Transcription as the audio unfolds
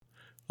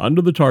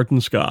Under the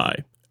Tartan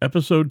Sky,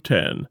 Episode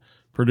 10,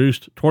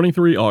 produced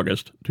 23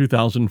 August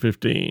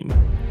 2015.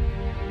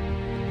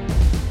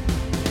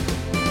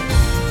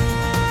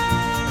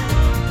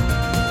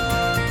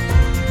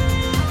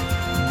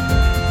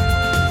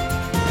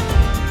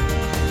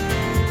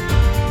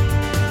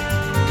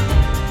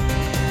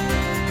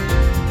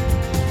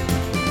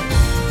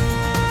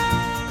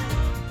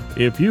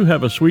 If you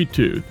have a sweet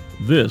tooth,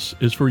 this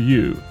is for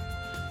you.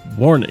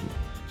 Warning,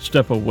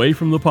 step away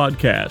from the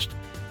podcast.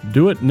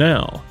 Do it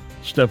now.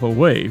 Step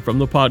away from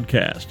the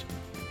podcast.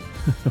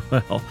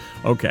 Well,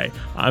 okay,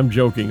 I'm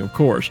joking, of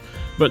course,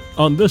 but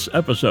on this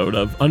episode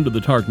of Under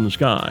the Tartan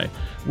Sky,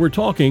 we're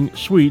talking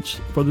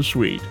sweets for the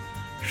sweet,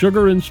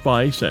 sugar and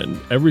spice and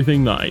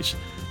everything nice,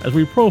 as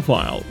we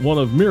profile one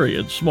of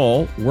myriad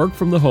small,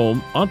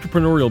 work-from-the-home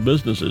entrepreneurial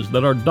businesses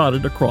that are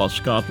dotted across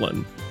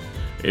Scotland.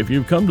 If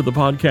you've come to the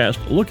podcast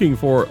looking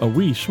for a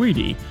wee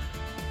sweetie,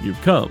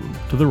 you've come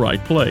to the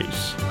right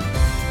place.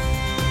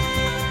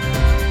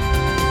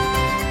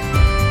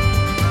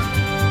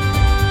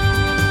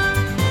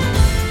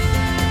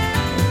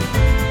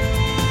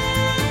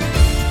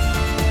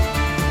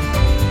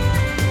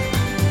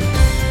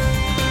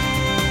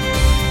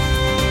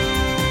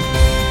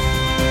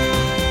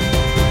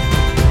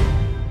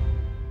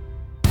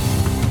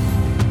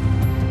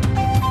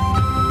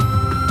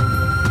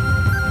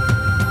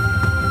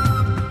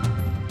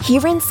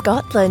 Here in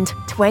Scotland,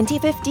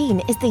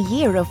 2015 is the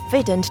year of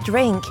food and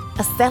drink,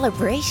 a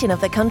celebration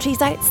of the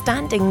country's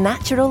outstanding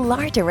natural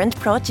larder and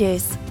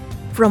produce.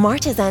 From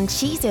artisan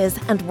cheeses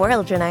and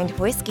world-renowned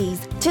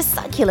whiskies to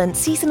succulent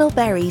seasonal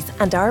berries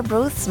and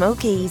Arbroath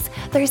smokies,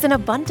 there's an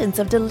abundance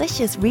of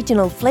delicious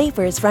regional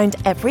flavours round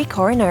every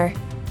corner.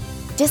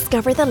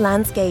 Discover the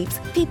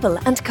landscapes, people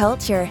and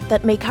culture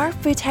that make our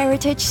food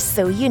heritage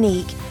so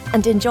unique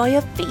and enjoy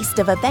a feast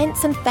of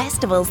events and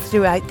festivals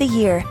throughout the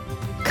year.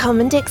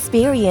 Come and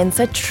experience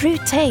a true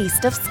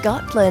taste of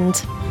Scotland.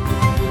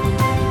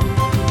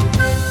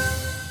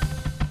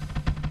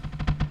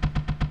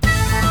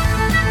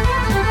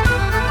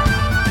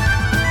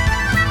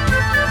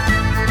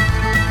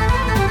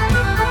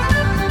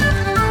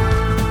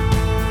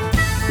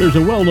 There's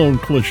a well-known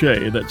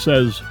cliché that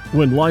says,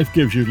 when life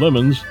gives you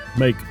lemons,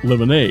 make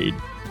lemonade.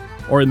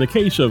 Or in the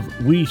case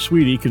of Wee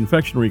Sweetie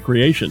Confectionery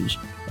Creations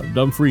of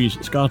Dumfries,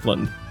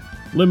 Scotland,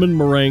 lemon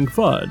meringue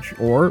fudge,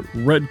 or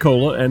red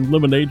cola and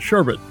lemonade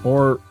sherbet,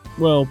 or,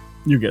 well,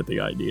 you get the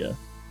idea.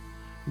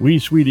 Wee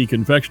Sweetie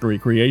Confectionery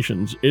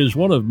Creations is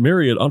one of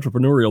myriad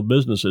entrepreneurial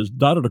businesses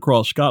dotted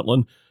across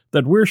Scotland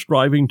that we're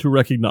striving to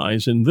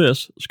recognize in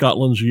this,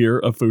 Scotland's Year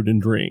of Food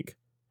and Drink.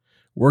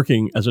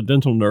 Working as a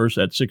dental nurse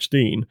at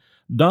 16,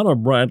 Donna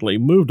Bradley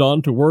moved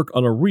on to work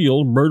on a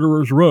real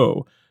murderer's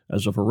row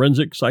as a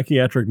forensic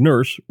psychiatric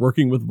nurse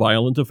working with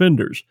violent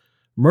offenders,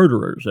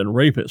 murderers and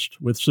rapists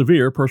with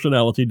severe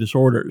personality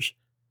disorders.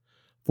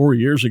 4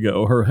 years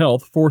ago, her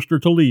health forced her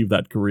to leave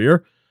that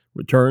career,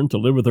 return to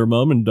live with her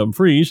mum in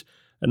Dumfries,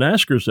 and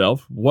ask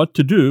herself what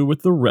to do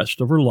with the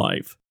rest of her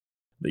life.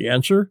 The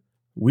answer?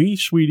 Wee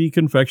Sweetie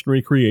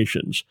Confectionery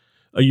Creations,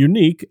 a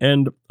unique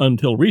and,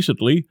 until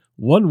recently,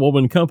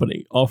 one-woman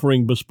company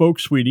offering bespoke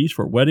sweeties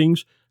for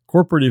weddings,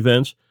 corporate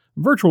events,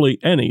 virtually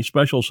any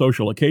special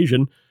social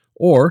occasion,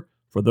 or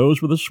for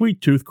those with a sweet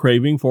tooth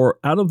craving for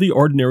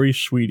out-of-the-ordinary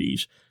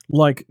sweeties,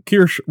 like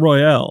Kirsch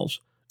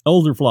Royales,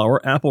 Elderflower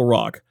Apple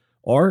Rock,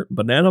 or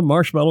Banana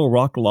Marshmallow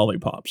Rock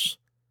Lollipops.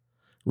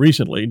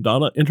 Recently,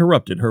 Donna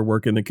interrupted her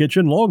work in the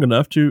kitchen long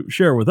enough to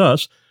share with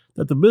us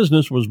that the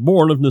business was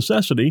born of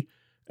necessity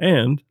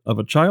and of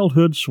a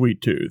childhood sweet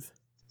tooth.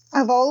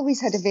 I've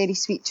always had a very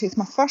sweet tooth.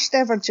 My first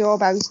ever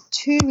job, I was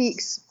 2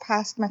 weeks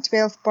past my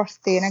 12th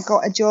birthday and I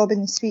got a job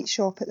in the sweet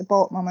shop at the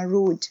bottom of my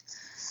road.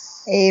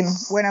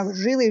 When I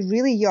was really,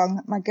 really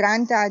young, my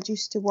granddad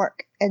used to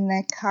work in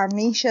the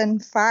Carnation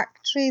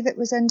factory that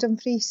was in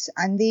Dumfries,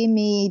 and they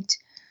made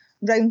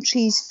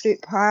Rowntree's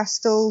fruit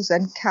pastels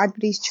and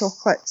Cadbury's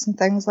chocolates and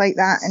things like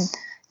that. And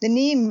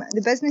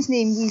the business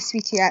name Wee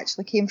Sweetie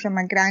actually came from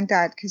my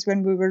granddad, because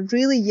when we were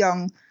really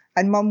young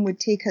and Mum would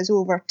take us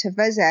over to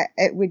visit,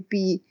 it would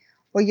be,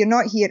 well, you're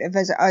not here to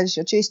visit us,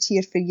 you're just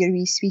here for your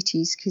wee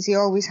sweeties, because he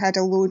always had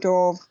a load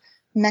of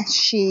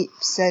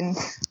misshapes and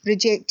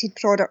rejected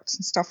products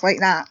and stuff like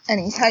that in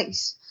his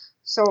house.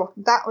 So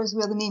that was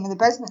where the name of the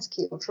business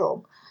came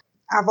from.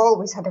 I've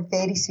always had a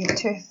very sweet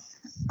tooth,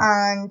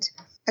 and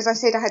as I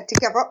said, I had to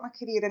give up my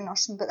career in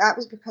nursing, but that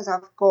was because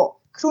I've got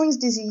Crohn's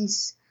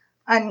disease,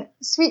 and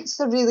sweets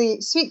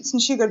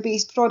and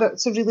sugar-based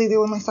products are really the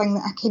only thing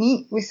that I can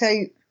eat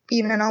without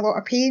being in a lot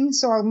of pain.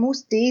 So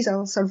most days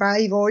I'll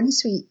survive on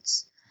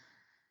sweets.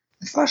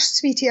 The first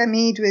sweetie I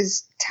made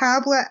was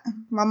tablet.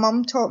 My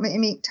mum taught me to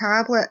make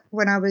tablet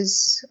when I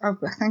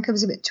think I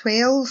was about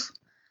 12.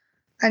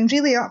 And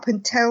really up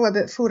until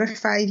about 4 or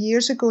 5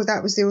 years ago,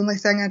 that was the only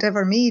thing I'd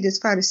ever made as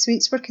far as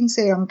sweets were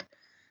concerned.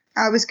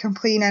 I was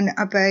complaining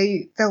about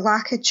the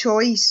lack of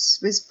choice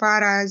as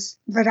far as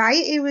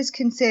variety was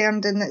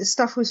concerned, and that the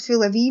stuff was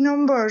full of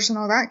E-numbers and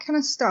all that kind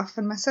of stuff.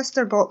 And my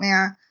sister bought me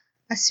a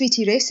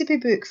sweetie recipe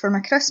book for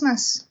my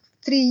Christmas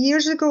 3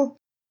 years ago.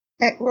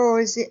 It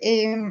was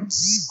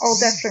all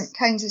different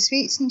kinds of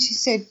sweets, and she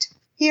said,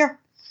 here,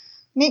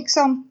 make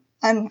some.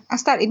 And I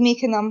started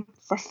making them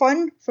for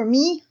fun, for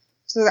me,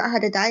 so that I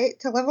had a diet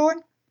to live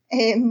on.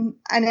 And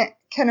it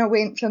kind of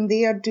went from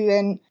there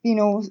doing,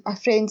 a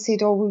friend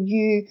said, oh, will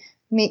you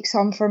make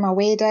some for my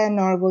wedding,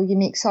 or will you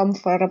make some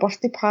for a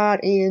birthday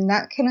party, and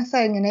that kind of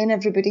thing. And then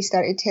everybody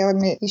started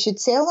telling me you should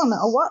sell them,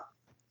 it'll work.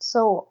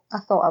 So I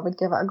thought I would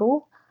give it a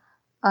go.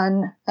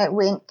 And it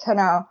went kind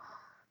of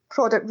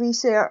product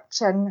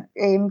research and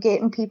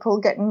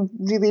getting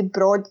really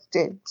broad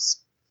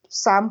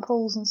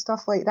samples and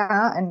stuff like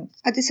that. And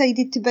I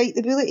decided to bite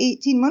the bullet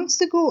 18 months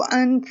ago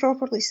and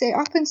properly set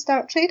up and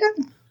start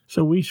trading.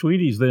 So Wee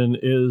Sweeties then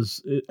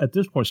is, at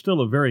this point,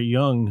 still a very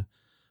young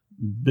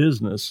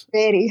business.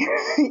 Very,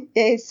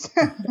 yes.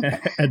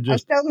 And I'm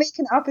still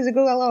making it up as I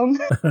go along.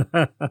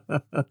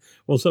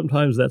 Well,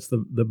 sometimes that's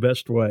the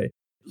best way.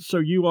 So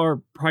you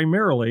are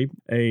primarily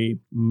a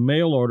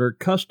mail order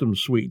custom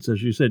sweets.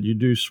 As you said, you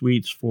do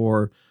sweets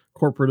for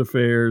corporate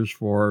affairs,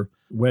 for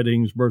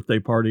weddings, birthday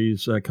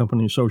parties,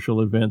 company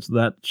social events,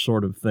 that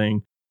sort of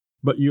thing.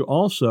 But you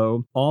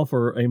also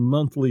offer a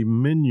monthly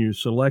menu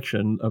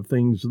selection of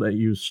things that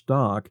you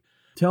stock.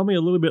 Tell me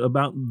a little bit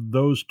about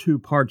those two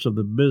parts of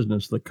the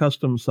business, the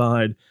custom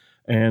side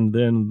and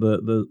then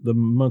the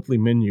monthly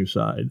menu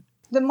side.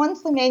 The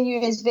monthly menu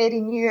is very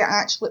new. It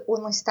actually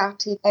only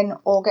started in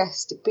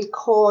August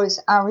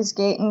because I was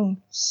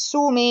getting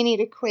so many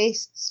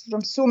requests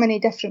from so many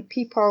different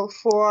people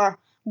for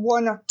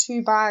 1 or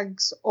 2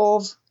 bags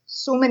of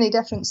so many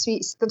different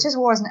sweets. There just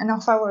wasn't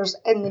enough hours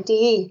in the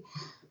day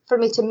for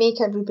me to make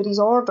everybody's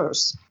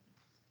orders.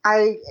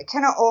 I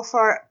kind of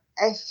offer,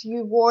 if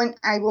you want,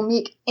 I will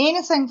make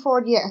anything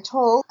for you at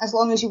all, as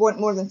long as you want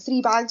more than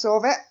 3 bags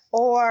of it,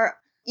 or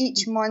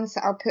each month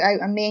I'll put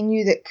out a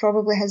menu that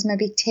probably has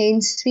maybe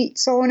 10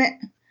 sweets on it.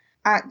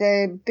 At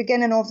the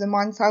beginning of the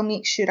month, I'll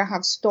make sure I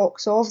have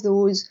stocks of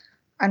those,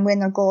 and when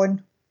they're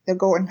gone, they're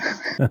gone.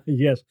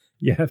 Yes,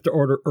 you have to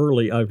order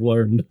early, I've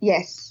learned.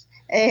 Yes.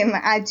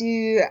 I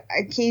do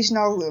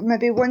occasional,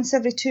 maybe once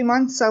every 2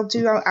 months, I'll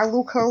do a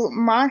local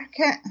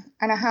market,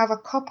 and I have a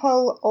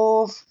couple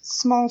of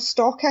small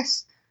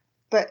stockists,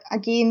 but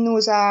again,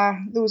 those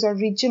are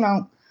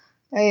regional.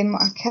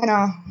 I kind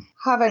of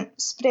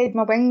haven't spread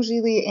my wings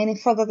really any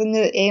further than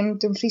the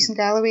Dumfries and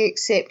Galloway,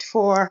 except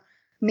for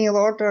mail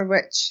order,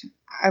 which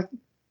I've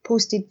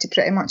posted to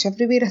pretty much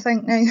everywhere, I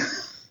think, now.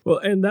 Well,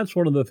 and that's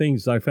one of the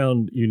things I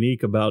found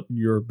unique about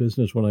your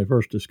business when I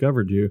first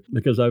discovered you,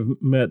 because I've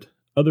met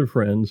other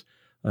friends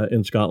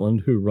in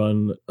Scotland who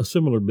run a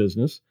similar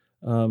business,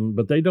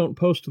 but they don't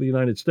post to the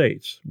United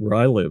States, where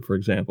I live, for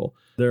example.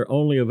 Their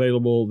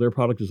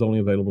product is only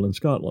available in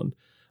Scotland.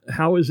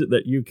 How is it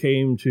that you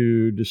came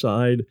to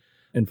decide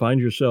and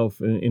find yourself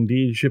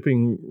indeed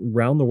shipping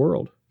around the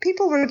world?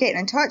 People were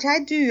getting in touch.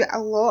 I do a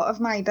lot of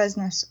my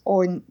business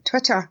on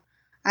Twitter.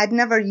 I'd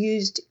never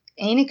used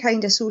any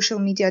kind of social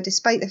media,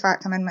 despite the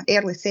fact I'm in my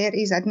early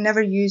 30s. I'd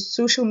never used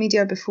social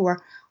media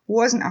before,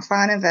 wasn't a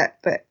fan of it,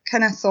 but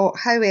kind of thought,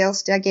 how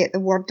else do I get the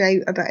word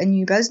out about a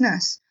new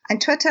business? And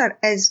Twitter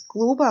is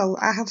global.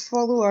 I have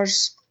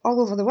followers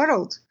all over the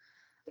world.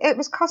 It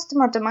was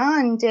customer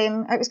demand.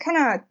 It was kind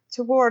of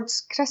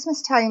towards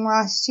Christmas time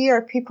last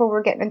year. People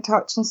were getting in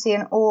touch and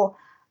saying, oh,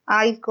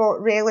 I've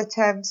got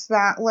relatives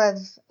that live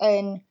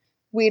in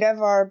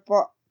wherever,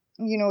 but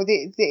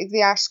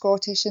they are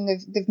Scottish and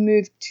they've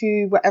moved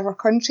to whatever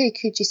country.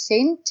 Could you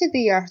send to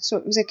there? So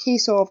it was a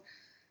case of,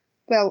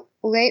 well,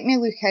 let me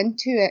look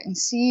into it and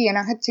see. And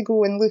I had to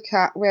go and look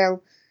at,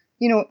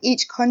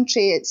 each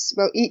country,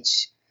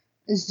 each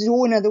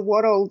zone of the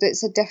world,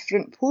 it's a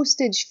different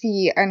postage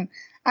fee. And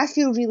I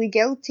feel really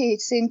guilty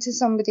saying to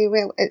somebody,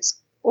 well, it's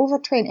over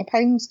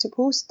 £20 to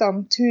post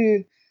them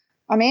to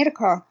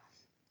America.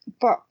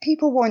 But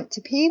people want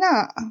to pay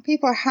that.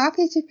 People are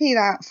happy to pay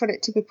that for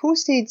it to be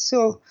posted.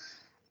 So,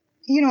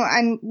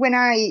 and when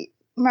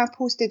my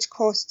postage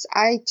costs,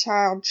 I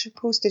charge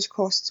postage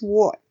costs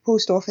what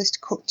post office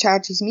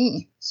charges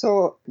me.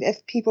 So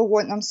if people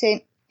want them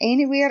sent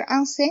anywhere,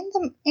 I'll send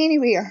them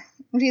anywhere.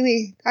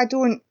 Really, I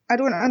don't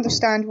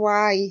understand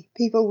why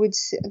people would.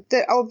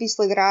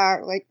 Obviously, there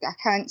are, I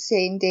can't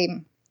send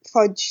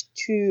fudge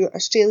to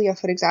Australia,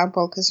 for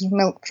example, because there's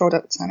milk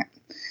products in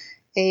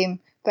it.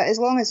 But as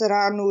long as there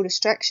are no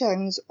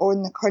restrictions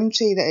on the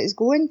country that it's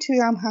going to,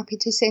 I'm happy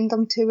to send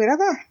them to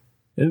wherever.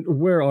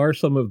 And where are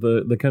some of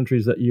the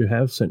countries that you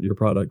have sent your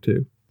product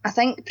to? I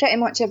think pretty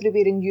much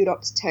everywhere in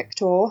Europe's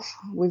ticked off.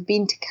 We've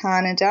been to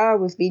Canada,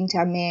 we've been to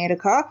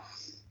America,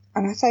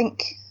 and I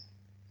think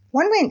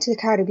one went to the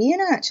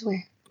Caribbean,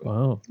 actually.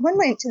 Wow. One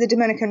went to the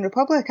Dominican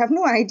Republic. I've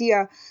no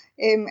idea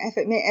if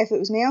it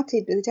was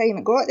melted by the time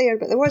it got there,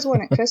 but there was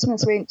one at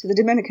Christmas went to the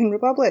Dominican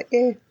Republic,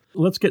 yeah.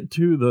 Let's get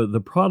to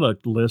the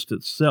product list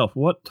itself.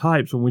 What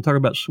types, when we talk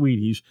about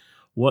sweeties,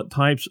 what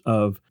types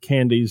of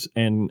candies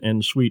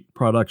and sweet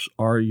products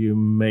are you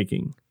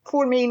making?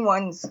 4 main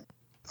ones.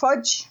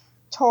 Fudge,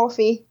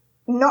 toffee,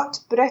 nut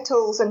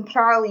brittles and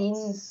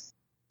pralines,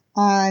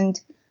 and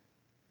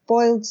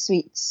boiled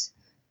sweets.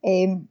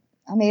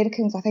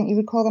 Americans, I think you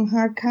would call them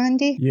hard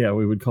candy. Yeah,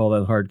 we would call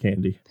that hard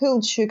candy.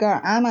 Pulled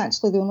sugar. I'm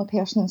actually the only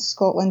person in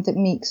Scotland that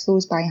makes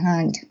those by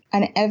hand.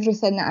 And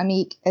everything that I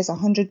make is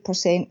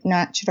 100%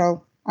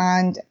 natural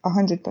and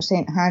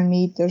 100%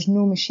 handmade. There's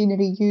no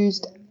machinery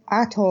used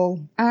at all.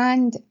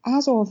 And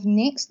as of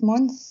next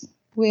month,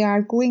 we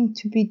are going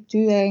to be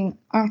doing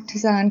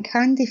artisan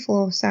candy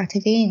floss at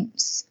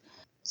events.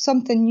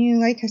 Something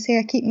new. Like I say,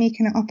 I keep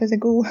making it up as I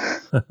go.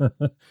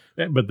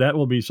 But that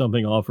will be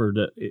something offered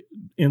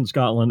in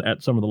Scotland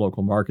at some of the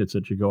local markets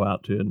that you go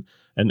out to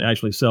and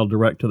actually sell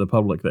direct to the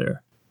public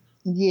there.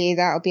 Yeah,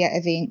 that'll be at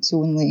events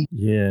only.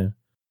 Yeah.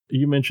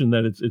 You mentioned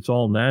that it's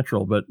all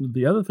natural, but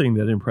the other thing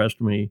that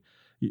impressed me,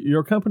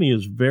 your company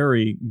is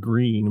very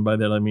green. By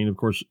that I mean, of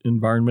course,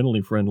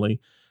 environmentally friendly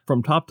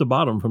from top to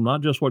bottom, from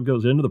not just what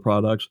goes into the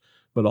products,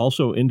 but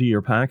also into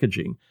your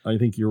packaging. I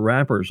think your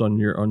wrappers on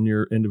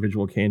your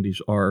individual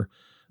candies are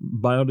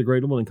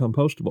biodegradable and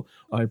compostable.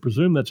 I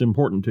presume that's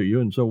important to you,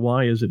 and so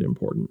why is it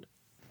important?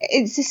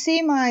 It's the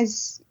same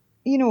as,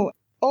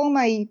 all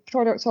my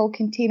products all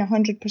contain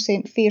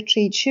 100% fair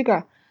trade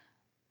sugar.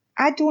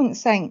 I don't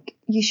think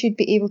you should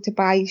be able to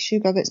buy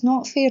sugar that's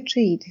not fair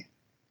trade.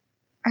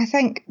 I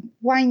think,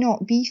 why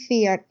not be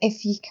fair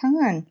if you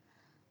can?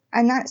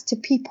 And that's to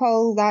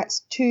people, that's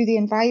to the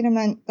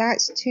environment,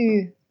 that's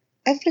to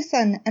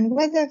everything and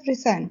with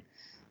everything.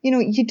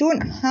 You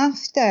don't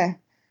have to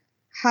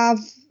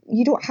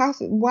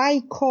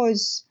why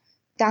cause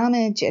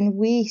damage and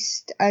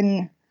waste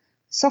and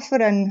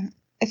suffering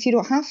if you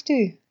don't have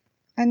to?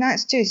 And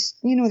that's just,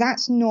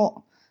 that's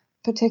not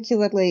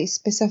particularly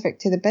specific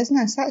to the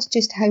business. That's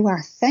just how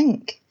I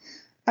think.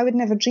 I would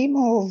never dream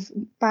of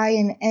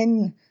buying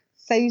in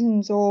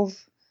thousands of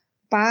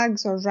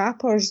bags or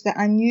wrappers that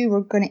I knew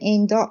were going to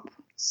end up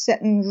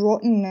sitting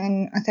rotten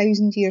in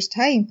 1,000 years'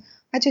 time.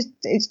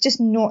 It's just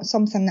not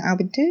something that I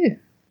would do.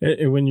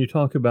 And when you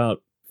talk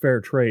about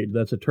fair trade,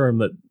 that's a term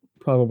that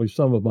probably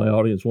some of my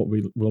audience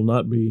will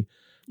not be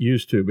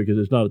used to, because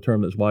it's not a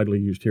term that's widely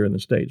used here in the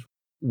States.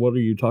 What are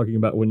you talking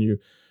about when you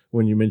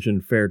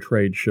mention fair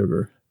trade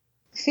sugar?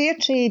 Fair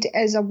trade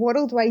is a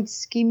worldwide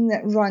scheme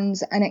that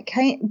runs, and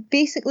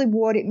basically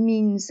what it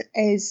means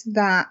is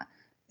that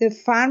the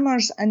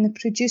farmers and the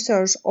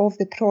producers of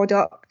the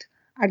product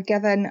are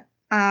given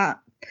a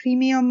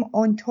premium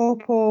on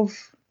top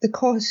of the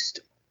cost,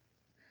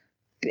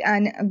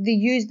 and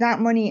that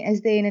money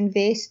is then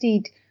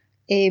invested.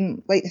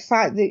 Like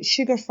the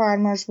sugar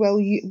farmers will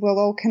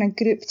all kind of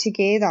group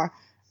together,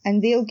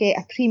 and they'll get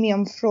a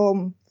premium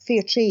from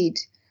fair trade,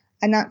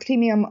 and that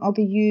premium will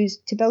be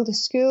used to build a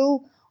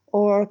school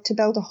or to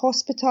build a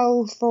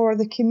hospital for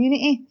the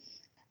community.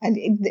 And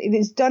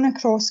it's done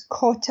across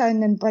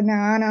cotton and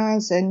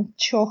bananas and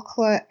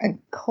chocolate and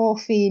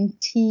coffee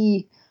and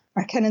tea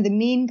are kind of the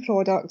main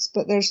products,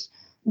 but there's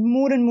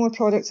more and more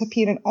products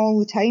appearing all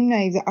the time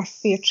now that are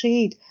fair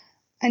trade.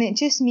 And it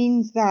just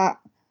means that,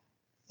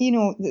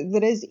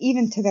 there is,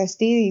 even to this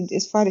day,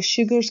 as far as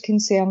sugar's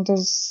concerned,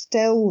 there's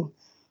still,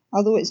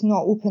 although it's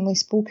not openly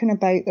spoken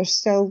about, there's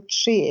still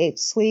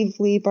slave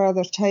labour,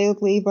 there's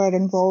child labour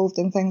involved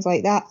and things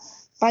like that.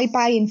 By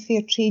buying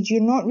fair trade,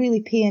 you're not really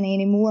paying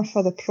any more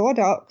for the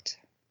product,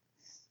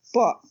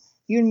 but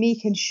you're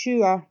making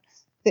sure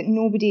that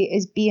nobody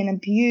is being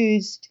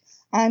abused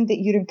and that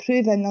you're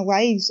improving the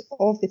lives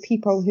of the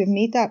people who have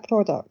made that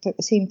product at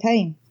the same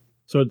time.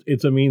 So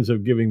it's a means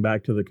of giving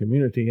back to the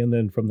community, and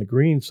then from the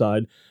green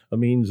side, a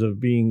means of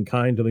being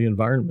kind to the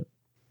environment.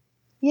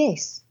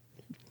 Yes.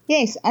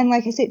 And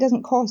like I said, it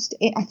doesn't cost.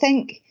 I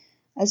think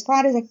as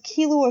far as a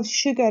kilo of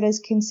sugar is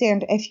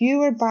concerned, if you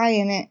were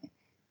buying it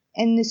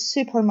in the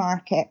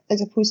supermarket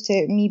as opposed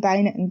to me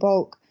buying it in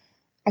bulk,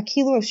 a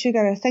kilo of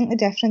sugar, I think the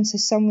difference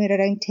is somewhere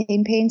around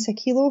 10 pence a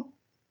kilo.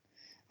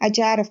 A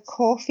jar of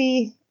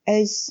coffee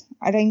is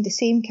around the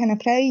same kind of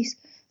price.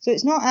 So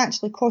it's not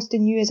actually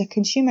costing you as a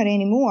consumer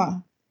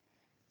anymore,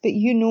 but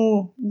you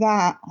know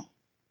that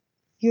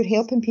you're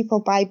helping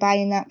people by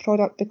buying that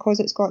product because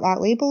it's got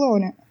that label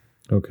on it.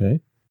 Okay.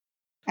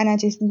 And I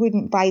just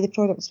wouldn't buy the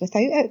products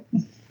without it.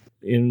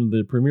 In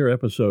the premiere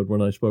episode,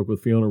 when I spoke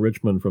with Fiona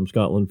Richmond from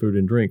Scotland Food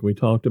and Drink, we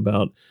talked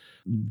about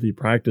the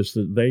practice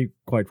that they,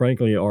 quite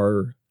frankly,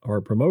 are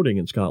promoting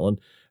in Scotland,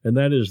 and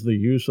that is the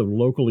use of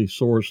locally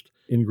sourced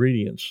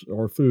ingredients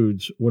or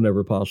foods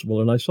whenever possible.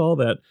 And I saw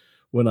that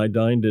when I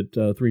dined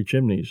at Three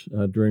Chimneys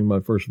during my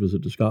first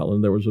visit to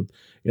Scotland. There was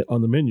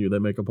on the menu, they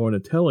make a point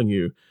of telling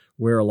you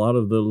where a lot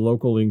of the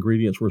local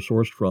ingredients were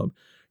sourced from.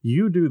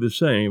 You do the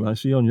same. I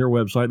see on your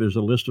website there's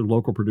a list of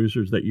local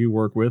producers that you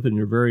work with, and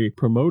you're very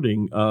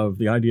promoting of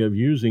the idea of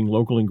using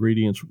local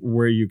ingredients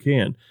where you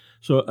can.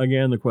 So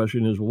again, the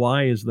question is,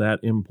 why is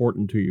that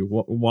important to you?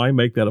 Why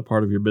make that a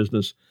part of your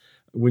business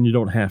when you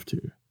don't have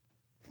to?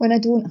 When I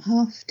don't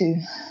have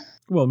to?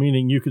 Well,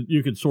 meaning you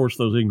could source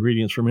those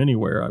ingredients from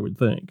anywhere, I would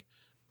think.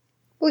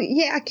 Well,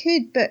 yeah, I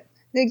could, but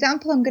the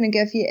example I'm going to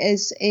give you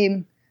is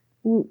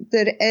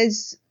there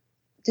is,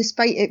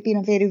 despite it being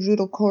a very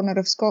rural corner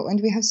of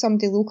Scotland, we have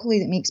somebody locally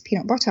that makes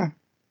peanut butter.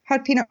 Her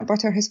peanut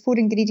butter has 4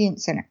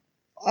 ingredients in it.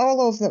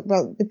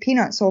 the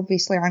peanuts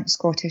obviously aren't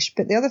Scottish,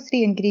 but the other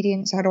 3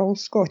 ingredients are all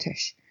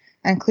Scottish,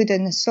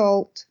 including the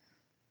salt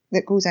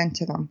that goes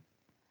into them.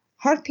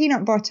 Her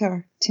peanut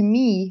butter, to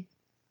me,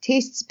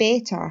 tastes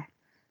better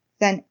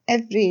than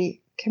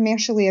every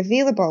commercially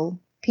available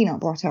peanut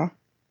butter.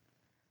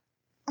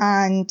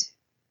 And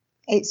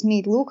it's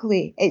made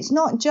locally. It's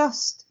not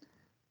just,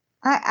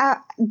 I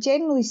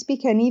generally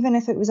speaking, even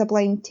if it was a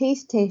blind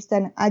taste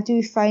testing, I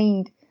do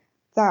find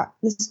that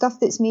the stuff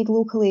that's made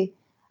locally,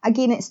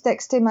 again, it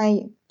sticks to the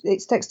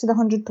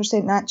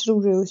 100%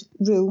 natural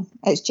rule.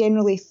 It's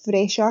generally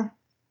fresher.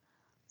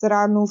 There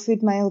are no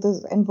food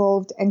milers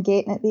involved in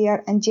getting it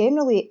there, and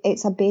generally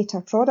it's a better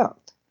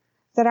product.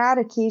 There are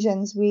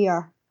occasions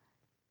where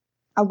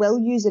I will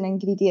use an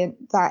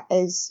ingredient that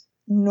is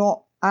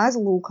not as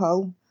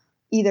local,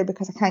 either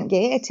because I can't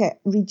get it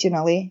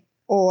regionally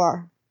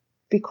or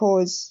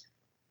because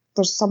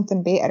there's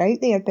something better out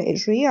there, but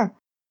it's rare.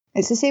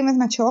 It's the same with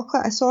my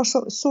chocolate. I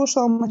source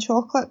all my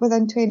chocolate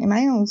within 20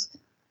 miles.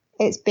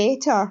 It's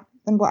better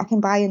than what I can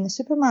buy in the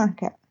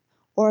supermarket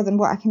or than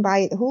what I can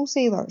buy at the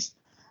wholesalers.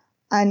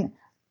 And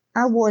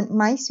I want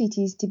my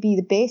sweeties to be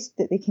the best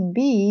that they can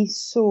be,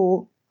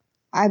 so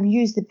I've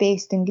used the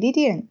best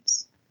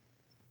ingredients.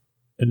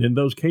 And in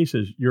those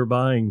cases, you're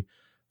buying,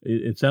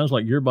 it sounds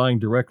like you're buying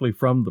directly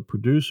from the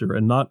producer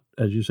and not,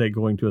 as you say,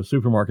 going to a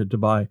supermarket to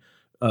buy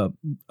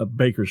a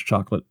baker's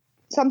chocolate.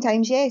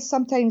 Sometimes, yes.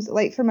 Sometimes,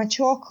 like for my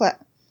chocolate,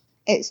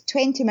 it's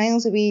 20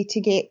 miles away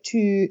to get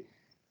to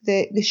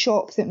the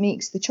shop that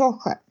makes the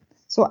chocolate.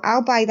 So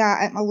I'll buy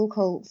that at my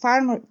local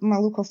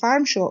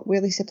farm shop where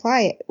they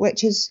supply it,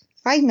 which is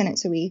 5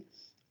 minutes away.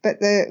 But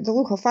the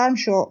local farm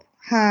shop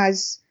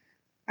has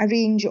a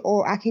range,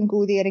 or I can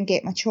go there and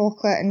get my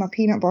chocolate and my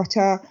peanut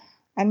butter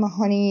and my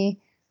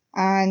honey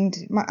and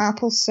my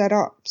apple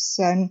syrups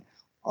and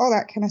all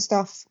that kind of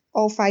stuff,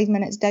 all 5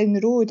 minutes down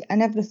the road,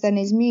 and everything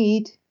is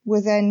made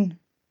within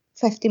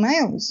 50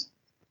 miles.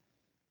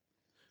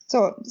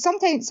 So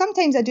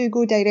sometimes I do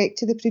go direct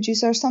to the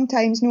producer.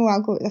 Sometimes no,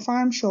 I'll go to the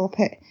farm shop.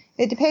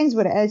 It depends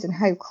what it is and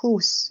how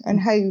close and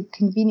how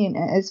convenient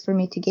it is for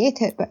me to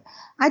get it. But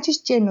I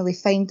just generally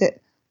find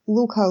that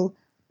local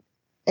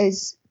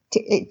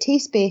it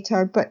tastes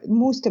better, but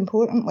most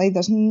importantly,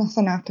 there's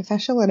nothing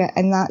artificial in it,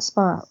 and that's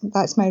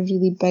my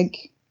really big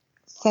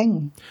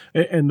thing.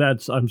 And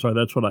that's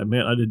what I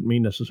meant. I didn't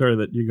mean necessarily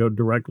that you go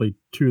directly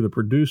to the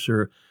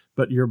producer,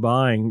 but you're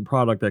buying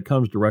product that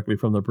comes directly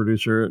from the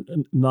producer,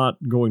 not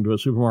going to a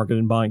supermarket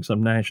and buying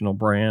some national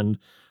brand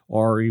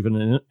or even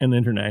an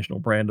international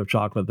brand of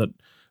chocolate that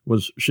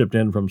was shipped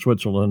in from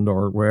Switzerland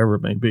or wherever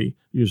it may be,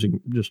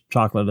 using just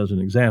chocolate as an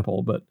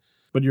example. But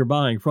you're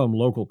buying from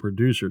local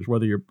producers,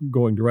 whether you're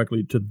going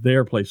directly to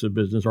their place of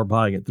business or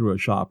buying it through a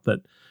shop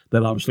that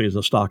obviously is a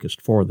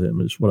stockist for them,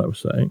 is what I was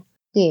saying.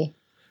 Yeah.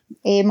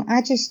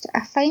 I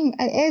find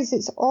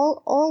it's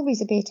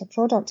always a better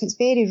product. It's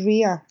very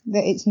rare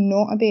that it's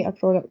not a better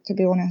product, to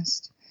be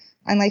honest.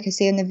 And like I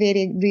say, on the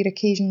very rare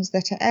occasions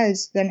that it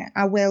is, then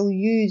I will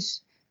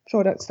use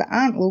products that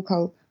aren't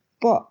local,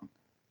 but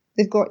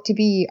they've got to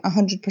be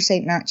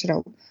 100%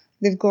 natural.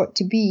 They've got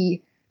to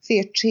be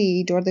fair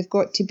trade, or they've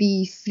got to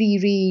be free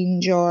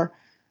range, or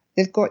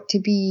they've got to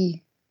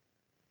be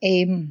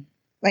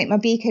like my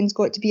bacon's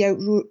got to be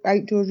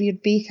outdoor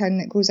reared bacon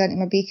that goes into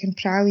my bacon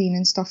praline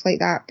and stuff like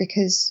that,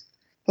 because,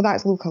 well,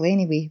 that's local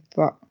anyway.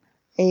 But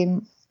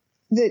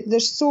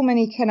there's so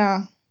many kind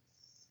of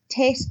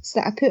tests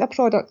that I put a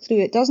product through.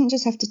 It doesn't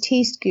just have to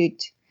taste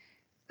good.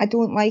 I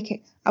don't like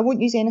it. I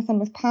won't use anything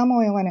with palm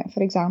oil in it,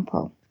 for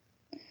example.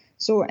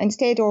 So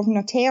instead of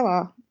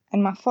Nutella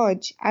and my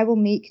fudge, I will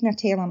make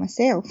Nutella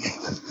myself.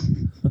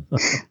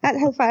 That's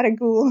how far I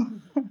go.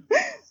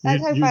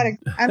 That's how far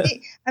I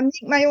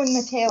make my own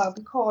Nutella,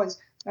 because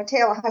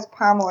Nutella has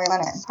palm oil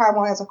in it, and palm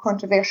oil is a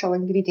controversial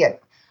ingredient.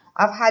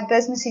 I've had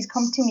businesses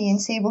come to me and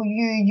say, will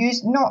you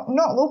use, not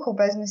local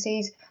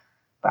businesses,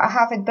 but I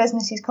have had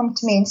businesses come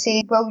to me and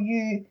say, will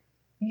you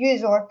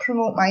use or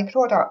promote my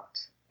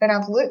product? Then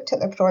I've looked at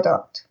the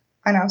product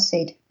and I've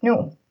said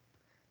no,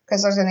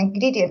 because there's an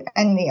ingredient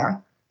in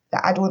there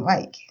that I don't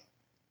like.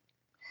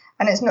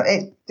 And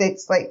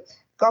it's like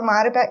gum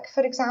arabic,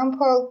 for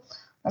example.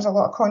 There's a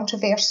lot of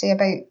controversy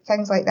about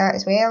things like that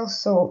as well.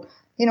 So,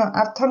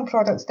 I've turned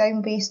products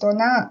down based on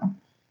that.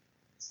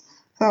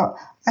 So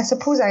I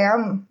suppose I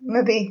am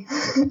maybe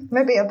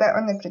a bit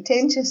on the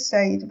pretentious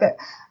side, but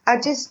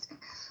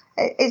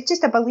it's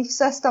just a belief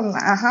system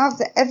that I have,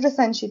 that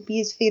everything should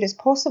be as fair as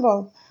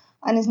possible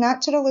and as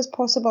natural as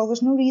possible.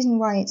 There's no reason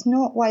why it's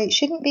not, why it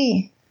shouldn't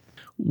be.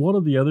 One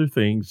of the other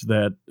things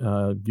that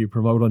you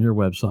promote on your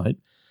website,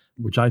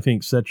 which I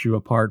think sets you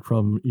apart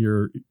from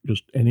your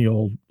just any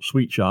old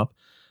sweet shop,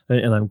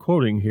 and I'm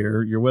quoting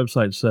here, your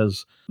website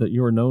says that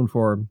you are known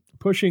for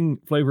pushing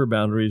flavor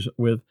boundaries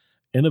with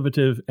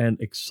innovative and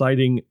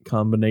exciting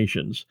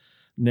combinations.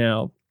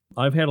 Now,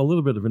 I've had a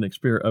little bit of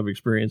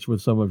experience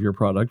with some of your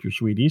product, your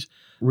sweeties.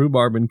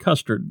 Rhubarb and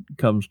custard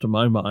comes to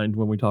my mind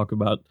when we talk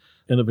about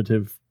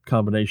innovative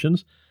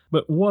combinations.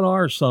 But what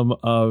are some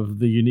of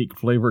the unique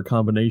flavor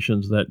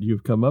combinations that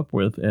you've come up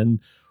with,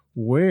 and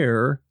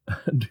where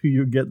do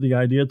you get the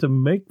idea to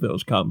make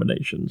those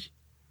combinations?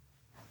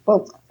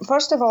 Well,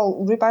 first of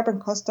all, rhubarb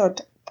and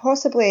custard,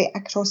 possibly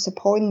across the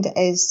pond,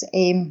 is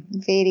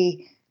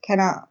very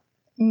kind of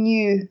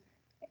new,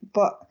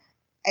 but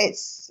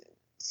it's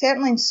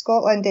certainly in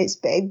Scotland.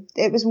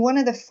 It was one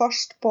of the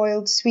first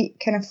boiled sweet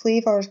kind of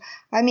flavours.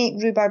 I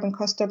make rhubarb and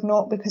custard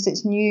not because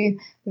it's new.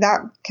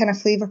 That kind of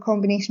flavour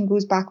combination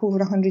goes back over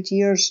 100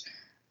 years,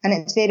 and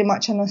it's very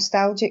much a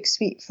nostalgic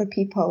sweet for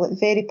people. It's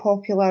very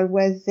popular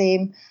with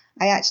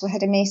I actually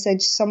had a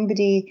message,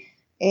 somebody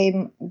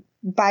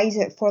buys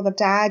it for their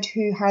dad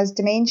who has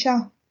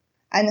dementia,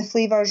 and the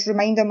flavours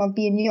remind them of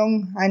being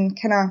young and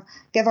kind of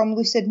give them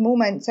lucid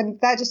moments, and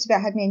that just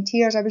about had me in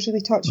tears. I was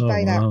really touched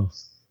by that.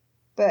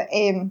 But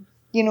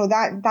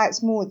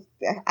that's more,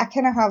 I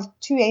kind of have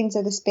two ends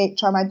of the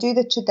spectrum. I do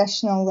the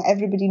traditional that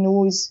everybody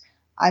knows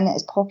and that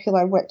is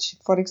popular, which,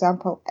 for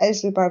example,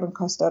 is rhubarb and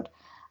custard.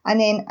 And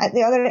then at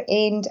the other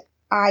end,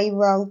 I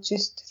will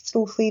just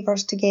throw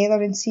flavours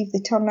together and see if they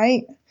turn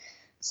out.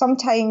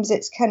 Sometimes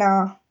it's kind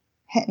of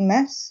hit and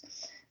miss.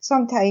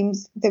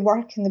 Sometimes they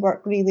work and they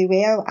work really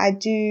well. I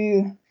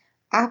do,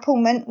 apple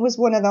mint was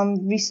one of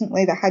them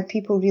recently that had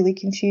people really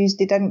confused.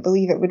 They didn't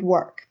believe it would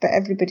work, but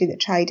everybody that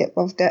tried it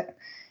loved it.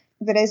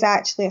 There is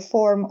actually a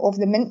form of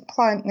the mint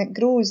plant that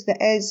grows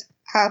that is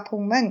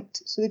apple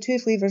mint. So the two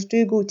flavours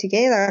do go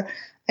together,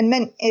 and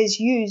mint is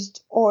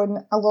used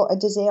on a lot of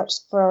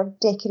desserts for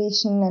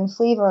decoration and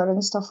flavour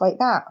and stuff like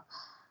that.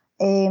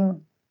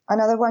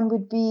 Another one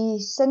would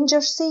be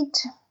ginger seed,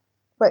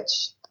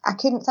 which I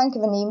couldn't think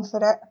of a name for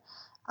it.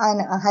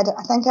 And I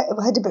think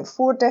it had about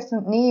 4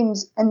 different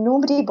names, and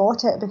nobody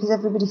bought it because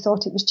everybody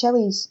thought it was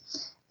chilies.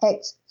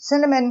 It's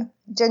cinnamon,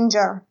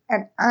 ginger,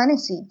 and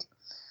aniseed.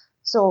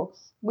 So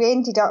we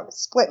ended up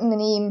splitting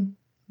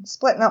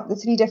up the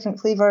 3 different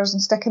flavours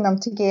and sticking them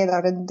together,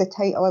 and the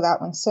title of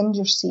that one's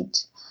ginger seed.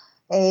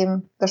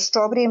 There's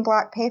strawberry and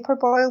black pepper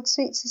boiled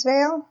sweets as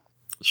well.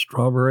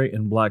 Strawberry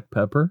and black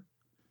pepper?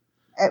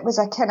 It was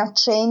a kind of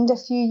trend a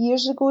few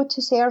years ago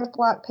to serve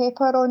black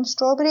pepper on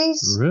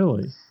strawberries.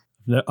 Really?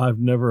 I've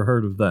never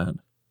heard of that.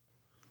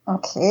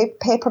 Okay,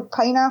 peppered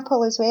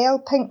pineapple as well.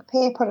 Pink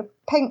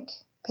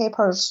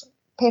peppers,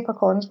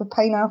 peppercorns with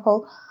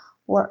pineapple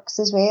works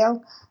as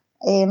well.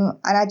 And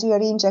I do a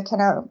range of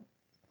kind of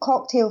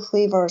cocktail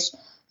flavours,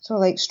 so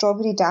like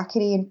strawberry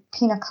daiquiri and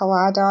pina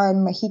colada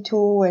and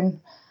mojito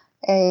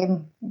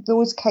and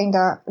those kind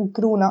of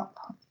grown-up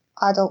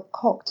adult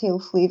cocktail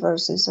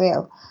flavours as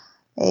well.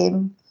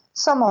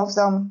 Some of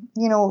them,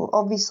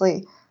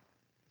 obviously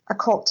a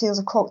cocktail's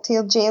a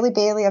cocktail. Jelly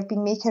Belly, I've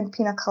been making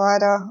pina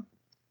colada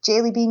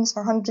jelly beans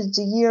for hundreds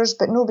of years,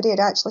 but nobody had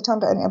actually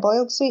turned it into a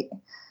boiled sweet.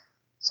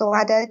 So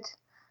I did.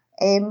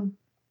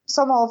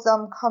 Some of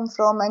them come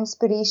from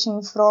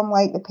inspiration from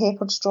like the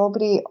peppered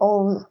strawberry,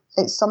 or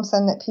it's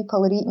something that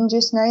people are eating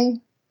just now.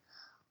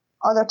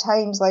 Other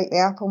times, like the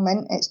apple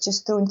mint, it's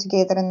just thrown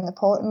together in the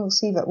pot and we'll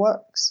see if it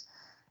works.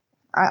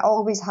 I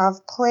always have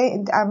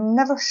I'm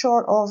never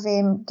short of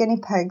guinea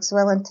pigs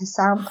willing to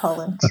sample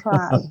and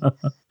try.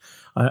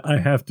 I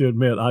have to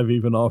admit, I've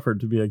even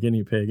offered to be a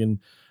guinea pig, and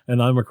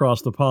I'm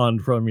across the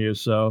pond from you,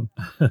 so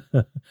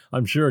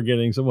I'm sure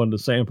getting someone to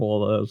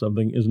sample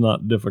something is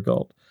not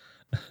difficult.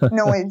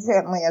 No, it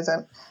certainly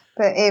isn't.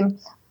 But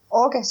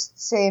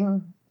August's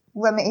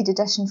limited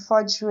edition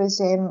fudge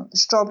was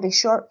strawberry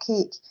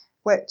shortcake,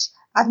 which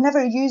I've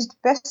never used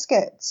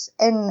biscuits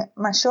in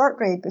my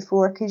shortbread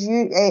before,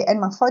 in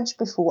my fudge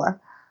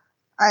before,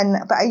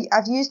 but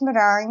I've used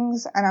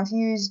meringues and I've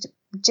used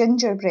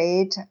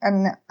gingerbread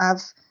and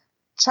I've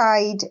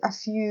tried a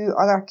few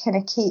other kind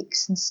of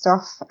cakes and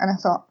stuff, and I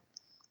thought,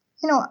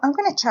 I'm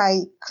going to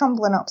try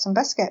crumbling up some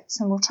biscuits,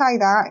 and we'll try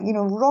that.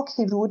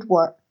 Rocky Road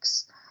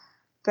works,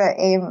 but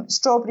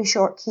strawberry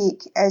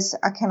shortcake is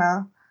a kind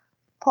of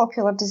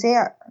popular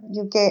dessert.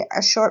 You get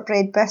a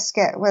shortbread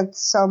biscuit with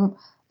some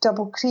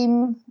double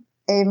cream,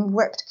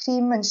 whipped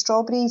cream and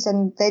strawberries,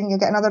 and then you'll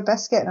get another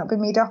biscuit and it'll be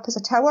made up as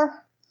a tower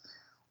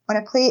on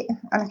a plate.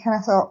 And I kind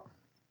of thought,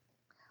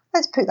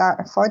 let's put that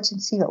in a fudge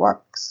and see if it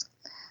works.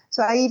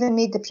 So I even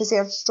made the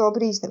preserved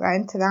strawberries that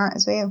went into that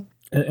as well.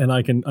 And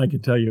I can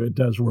tell you it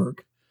does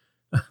work.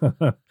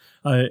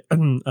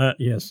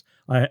 Yes.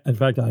 In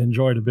fact, I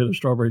enjoyed a bit of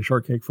strawberry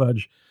shortcake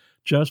fudge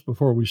just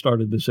before we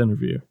started this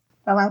interview.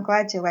 Well, I'm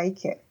glad you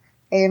like it.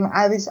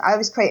 I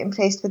was quite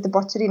impressed with the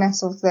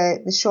butteriness of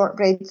the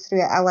shortbread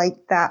through it. I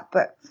liked that,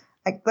 but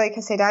like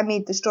I said, I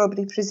made the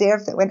strawberry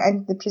preserve that went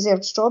in, the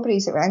preserved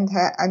strawberries that went into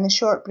it, and the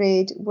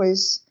shortbread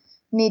was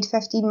made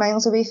 15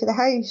 miles away from the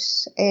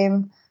house.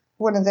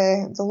 One of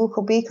the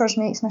local bakers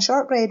makes my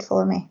shortbread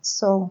for me.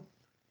 So,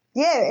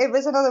 yeah, it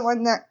was another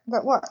one that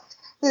worked.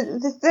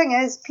 The thing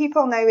is,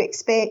 people now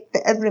expect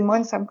that every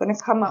month I'm going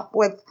to come up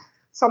with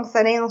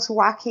something else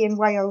wacky and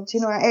wild.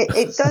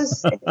 It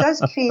does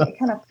create a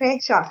kind of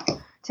pressure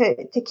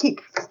to keep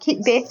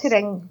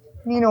bettering.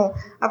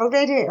 I've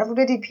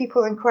already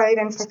people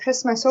inquiring for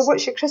Christmas. So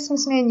what's your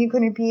Christmas menu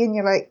going to be? And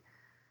you're like,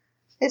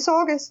 It's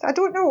August. I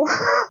don't know.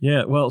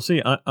 Yeah, well,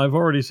 see, I've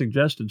already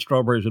suggested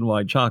strawberries and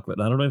white chocolate.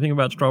 I don't know anything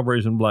about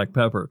strawberries and black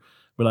pepper,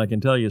 but I can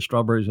tell you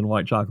strawberries and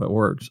white chocolate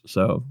works.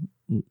 So,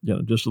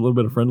 just a little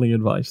bit of friendly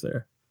advice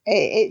there.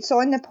 It's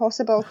on the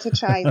possible to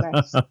try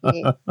list.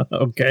 Yeah.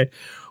 Okay.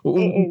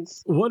 It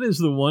is. What is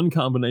the one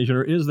combination,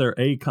 or is there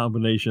a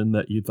combination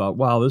that you thought,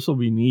 wow, this will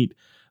be neat?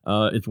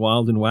 It's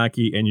wild and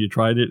wacky, and you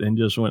tried it and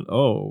just went,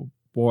 oh,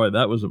 boy,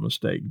 that was a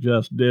mistake.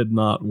 Just did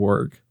not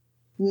work.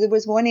 There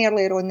was one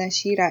earlier on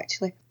this year,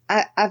 actually.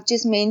 I've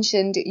just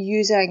mentioned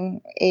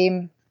using,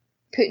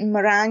 putting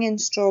meringue and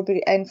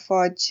strawberry and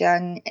fudge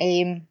and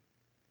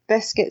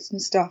biscuits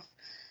and stuff.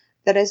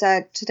 There is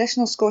a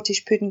traditional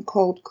Scottish pudding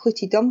called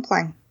clootie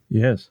dumpling.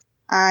 Yes.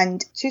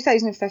 And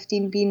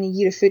 2015 being the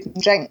year of food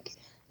and drink,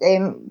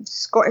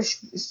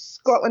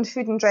 Scotland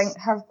Food and Drink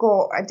have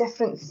got a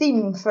different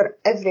theme for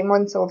every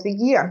month of the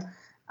year.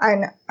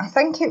 And I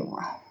think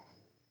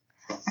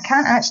I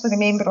can't actually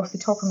remember off the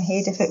top of my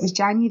head if it was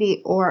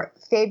January or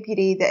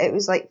February that it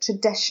was like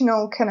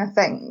traditional kind of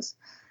things.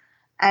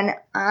 And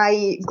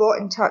I got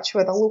in touch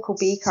with a local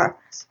baker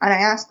and I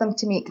asked them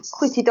to make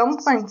clootie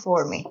dumpling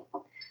for me,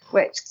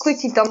 which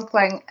clootie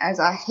dumpling is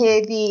a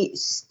heavy,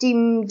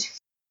 steamed,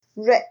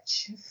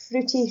 rich,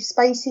 fruity,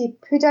 spicy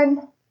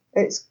pudding.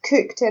 It's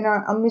cooked in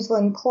a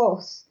muslin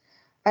cloth.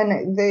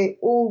 And the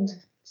old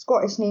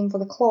Scottish name for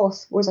the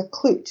cloth was a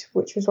cloot,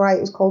 which was why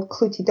it was called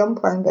clootie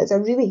dumpling, but it's a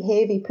really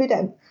heavy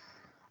pudding.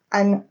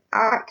 And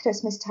at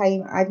Christmas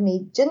time, I'd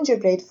made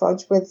gingerbread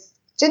fudge with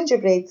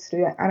gingerbread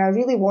through it, and I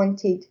really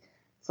wanted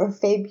for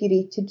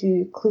February to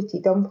do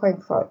clootie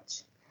dumpling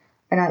fudge,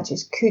 and I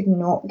just could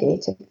not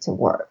get it to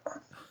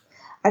work.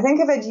 I think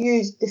if I'd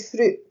used the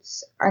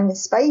fruits and the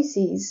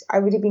spices, I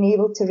would have been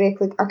able to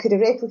I could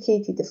have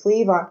replicated the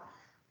flavour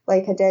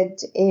like I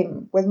did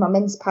with my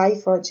mince pie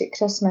fudge at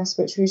Christmas,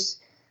 which was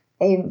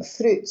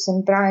fruits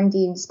and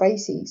brandy and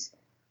spices.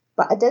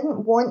 But I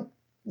didn't want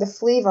the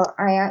flavour,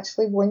 I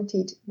actually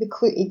wanted the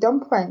clootie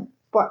dumpling.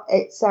 But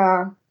it's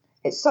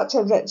such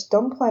a rich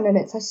dumpling and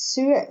it's a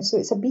suet, so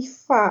it's a beef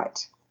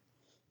fat.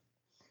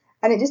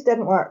 And it just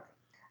didn't work.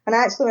 And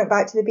I actually went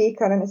back to the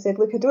baker and I said,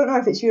 look, I don't know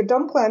if it's your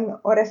dumpling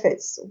or if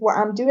it's what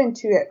I'm doing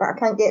to it, but I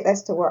can't get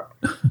this to work.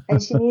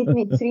 And she made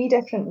me 3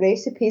 different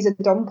recipes of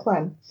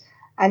dumpling.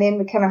 And then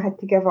we kind of had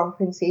to give up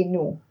and say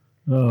no.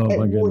 Oh,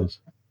 my goodness.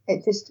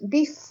 It just,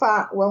 beef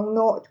fat will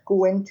not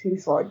go into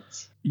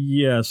fudge.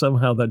 Yeah,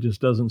 somehow that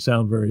just doesn't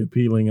sound very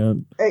appealing.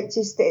 It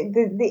just,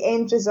 the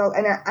end result,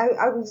 and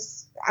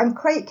I'm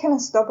quite kind of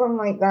stubborn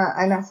like that,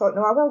 and I thought,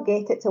 no, I will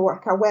get it to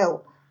work, I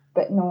will.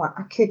 But no,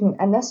 I couldn't.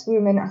 And this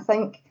woman, I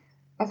think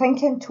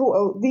in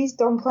total, these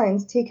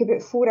dumplings take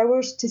about 4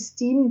 hours to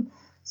steam.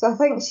 So I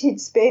think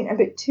she'd spent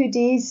about 2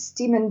 days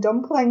steaming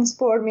dumplings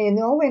for me, and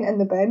they all went in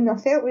the bin. I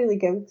felt really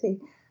guilty,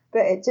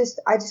 but I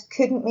just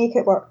couldn't make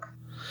it work.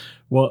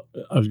 Well,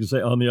 I was going to say,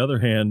 on the other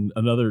hand,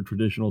 another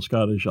traditional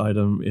Scottish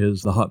item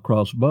is the hot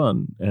cross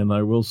bun. And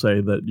I will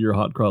say that your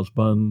hot cross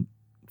bun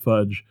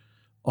fudge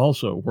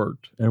also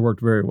worked, and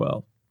worked very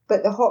well.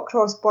 But the hot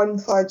cross bun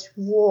fudge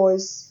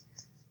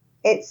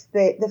it's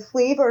the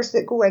flavours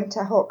that go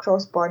into a hot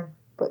cross bun,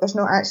 but there's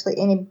not actually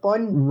any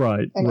bun.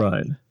 Right.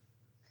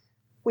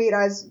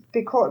 Whereas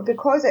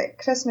because at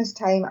Christmas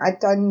time I'd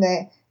done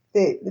the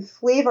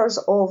flavours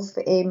of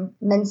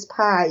mince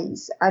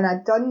pies and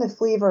I'd done the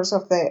flavours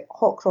of the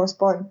hot cross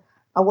bun,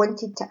 I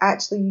wanted to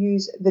actually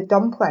use the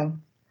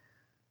dumpling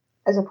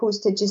as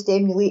opposed to just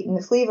emulating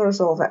the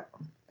flavours of it.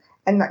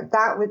 And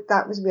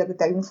that was where the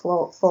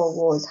downfall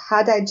was.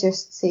 Had I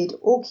just said,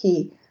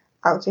 okay,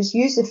 I'll just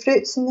use the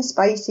fruits and the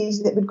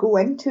spices that would go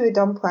into a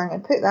dumpling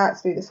and put that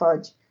through the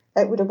fudge,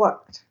 it would have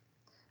worked.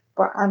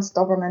 But I'm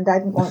stubborn and I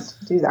didn't want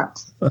to do that.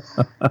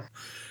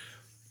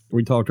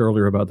 We talked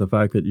earlier about the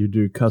fact that you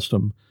do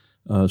custom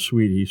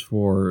sweeties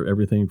for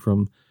everything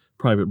from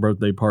private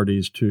birthday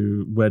parties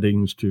to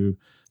weddings to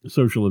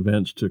social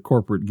events to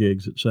corporate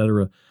gigs,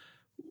 etc.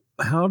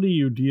 How do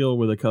you deal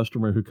with a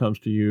customer who comes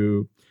to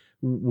you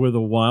with a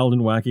wild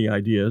and wacky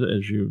idea,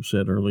 as you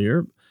said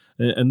earlier?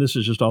 And this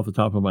is just off the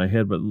top of my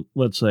head, but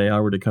let's say I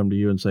were to come to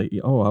you and say,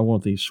 oh, I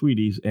want these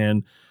sweeties,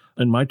 and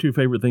my 2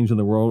 favorite things in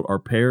the world are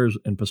pears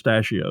and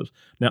pistachios.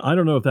 Now, I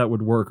don't know if that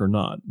would work or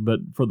not, but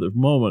for the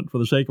moment, for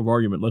the sake of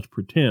argument, let's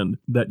pretend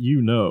that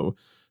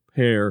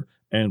pear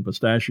and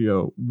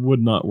pistachio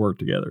would not work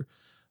together.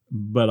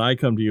 But I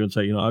come to you and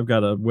say, I've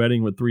got a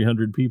wedding with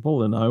 300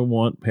 people, and I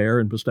want pear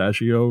and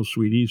pistachio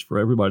sweeties for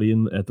everybody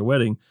at the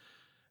wedding.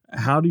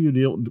 How do you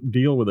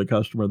deal with a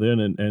customer then,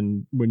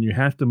 and when you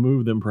have to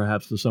move them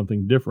perhaps to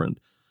something different?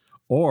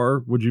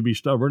 Or would you be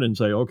stubborn and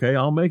say, okay,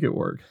 I'll make it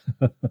work?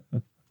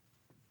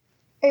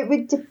 It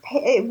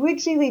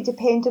would really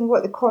depend on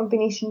what the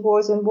combination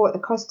was and what the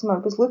customer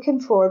was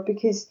looking for,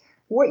 because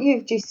what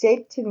you've just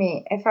said to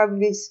me, if I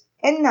was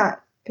in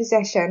that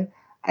position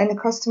and the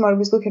customer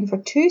was looking for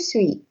 2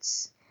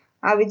 sweets,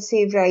 I would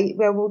say, right,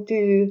 well, we'll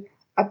do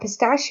a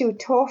pistachio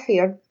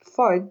toffee or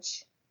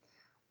fudge,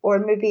 or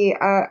maybe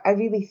a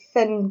really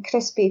thin,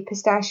 crispy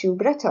pistachio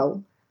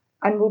brittle,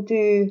 and we'll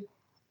do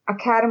a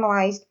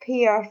caramelised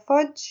pear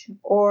fudge,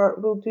 or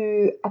we'll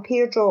do a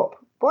pear drop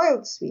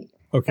boiled sweet.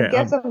 Okay. It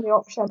gives them the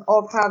option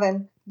of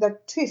having their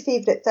two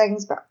favourite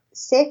things, but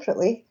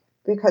separately,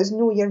 because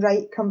no, you're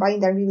right,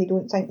 combined I really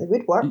don't think they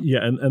would work.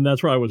 Yeah, and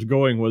that's where I was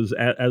going, was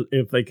as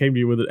if they came to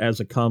you with it as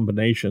a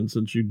combination,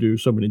 since you do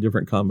so many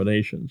different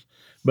combinations.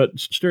 But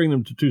steering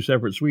them to two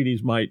separate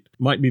sweeties might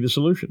be the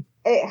solution.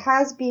 It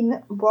has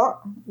been,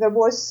 but there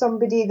was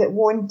somebody that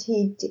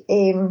wanted,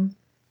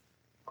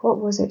 what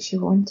was it she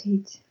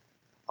wanted?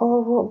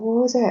 Oh, what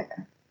was it?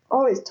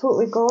 Oh, it's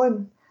totally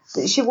gone.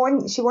 She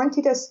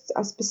wanted a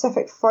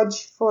specific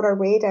fudge for her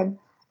wedding,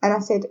 and I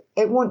said,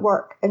 it won't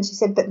work. And she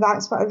said, but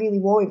that's what I really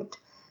want.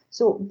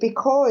 So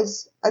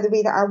because of the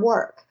way that I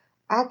work,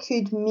 I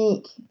could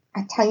make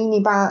a tiny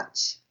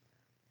batch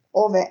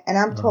of it, and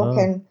I'm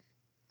talking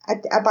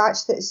a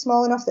batch that's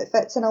small enough that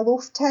fits in a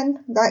loaf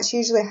tin. That's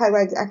usually how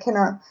I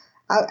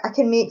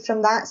can make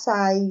from that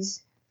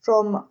size,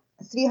 from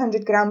a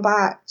 300 gram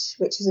batch,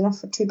 which is enough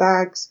for 2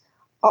 bags,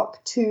 up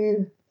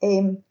to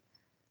 1.5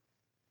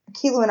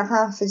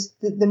 kilos is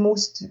the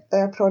most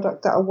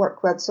product that I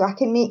work with. So I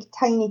can make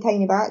tiny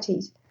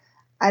batches.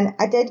 And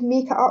I did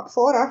make it up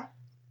for her.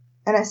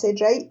 And I said,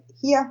 right,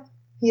 here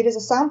is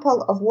a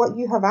sample of what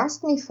you have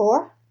asked me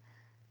for.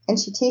 And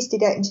she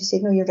tasted it and she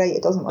said, no, you're right,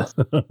 it doesn't work.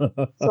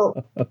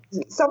 So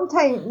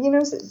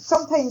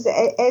sometimes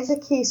it is a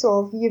case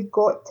of you've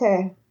got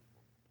to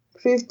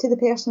prove to the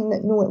person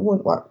that no, it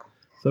won't work.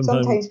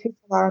 Sometimes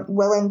people aren't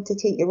willing to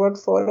take your word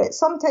for it.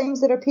 Sometimes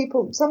there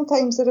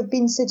have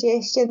been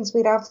suggestions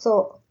where I've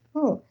thought,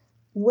 will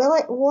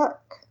it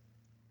work?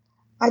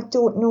 I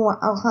don't know.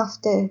 I'll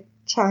have to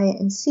try it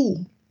and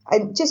see.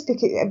 And just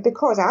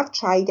because I've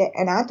tried it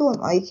and I don't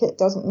like it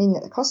doesn't mean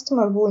that the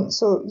customer won't.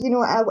 So,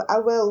 I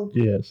will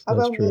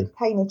make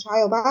tiny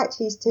trial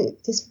batches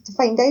to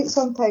find out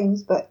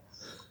sometimes. But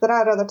there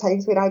are other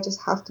times where I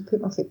just have to put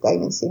my foot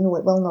down and say, no,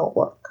 it will not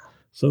work.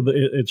 So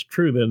it's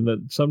true then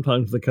that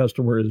sometimes the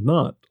customer is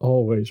not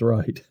always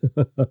right.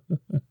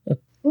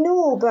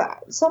 No,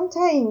 but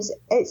sometimes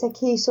it's a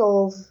case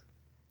of,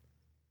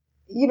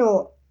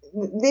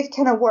 they've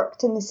kind of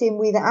worked in the same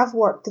way that I've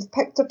worked. They've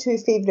picked their 2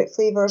 favourite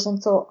flavours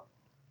and thought,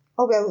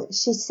 oh, well,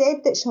 she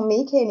said that she'll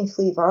make any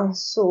flavour,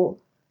 so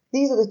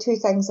these are the 2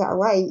 things that I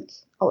like.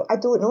 Oh, I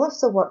don't know if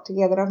they'll work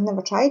together. I've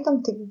never tried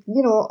them.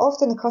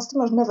 Often the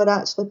customers never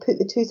actually put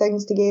the 2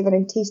 things together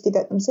and tasted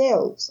it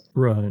themselves.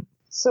 Right.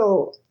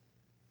 So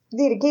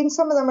there again,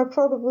 some of them are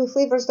probably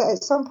flavours that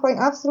at some point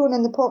I've thrown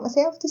in the pot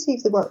myself to see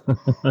if they work.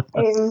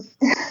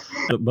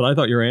 But I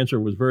thought your answer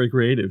was very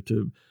creative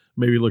to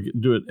maybe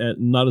do it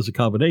not as a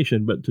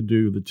combination, but to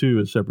do the 2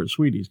 as separate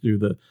sweeties. Do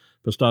the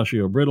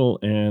pistachio brittle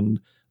and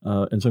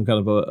some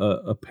kind of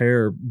a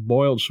pear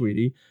boiled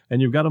sweetie,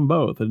 and you've got them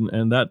both.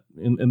 And that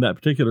in that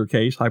particular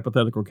case,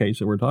 hypothetical case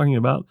that we're talking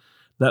about,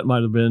 that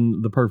might have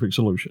been the perfect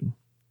solution.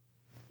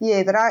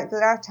 Yeah, there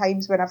are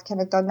times when I've kind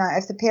of done that.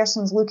 If the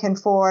person's looking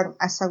for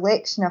a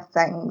selection of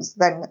things,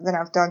 then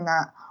I've done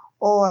that.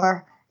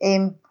 Or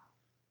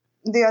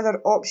the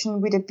other option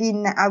would have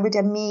been that I would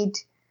have made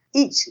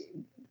each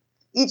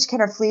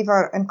kind of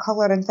flavour and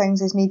colour and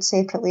things is made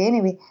separately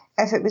anyway.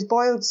 If it was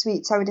boiled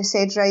sweets, I would have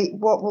said, right,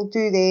 what we'll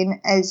do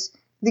then is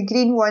the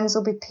green ones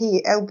will be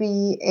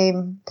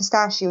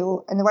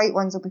pistachio and the white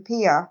ones will be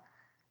pear,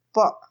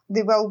 but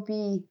they will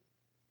be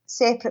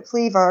separate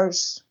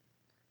flavours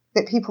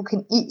that people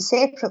can eat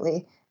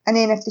separately. And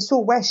then if they so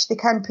wish, they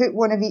can put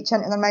one of each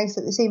into their mouth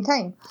at the same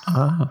time.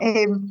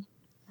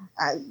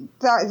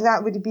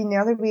 That would have been the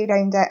other way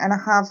around it. And I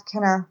have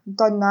kind of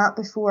done that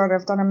before.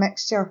 I've done a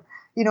mixture.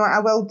 I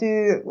will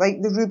do,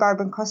 like, the rhubarb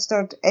and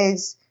custard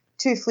is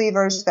 2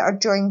 flavours that are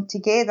joined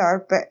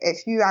together. But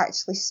if you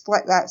actually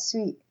split that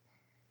sweet,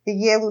 the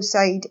yellow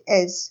side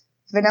is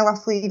vanilla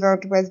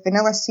flavoured with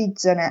vanilla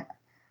seeds in it.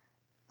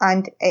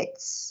 And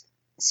it's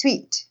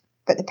sweet.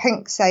 But the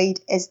pink side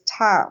is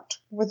tart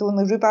with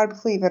only rhubarb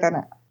flavour in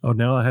it. Oh,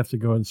 now I have to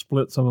go and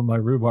split some of my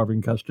rhubarb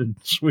and custard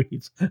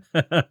sweets.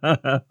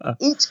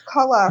 Each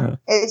colour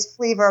is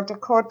flavoured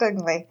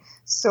accordingly.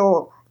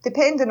 So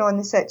depending on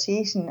the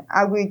situation,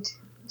 I would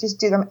just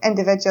do them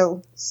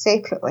individual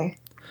separately.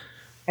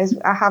 As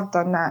I have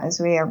done that as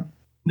well.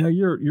 Now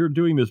you're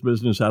doing this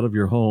business out of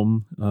your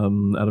home,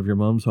 out of your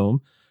mom's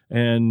home,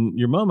 and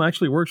your mom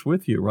actually works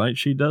with you, right?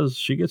 She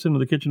gets into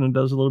the kitchen and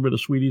does a little bit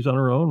of sweeties on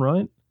her own,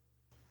 right?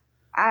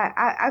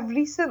 I've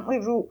recently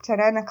roped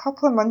her in. A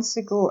couple of months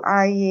ago,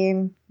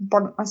 I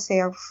burnt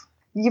myself.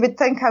 You would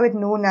think I would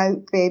know now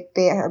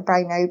better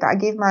by now, but I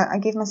gave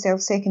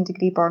myself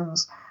 2nd-degree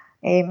burns.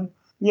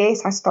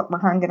 Yes, I stuck my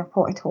hand in a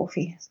pot of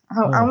toffee.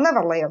 I'll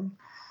never learn.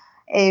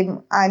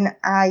 And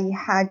I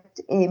had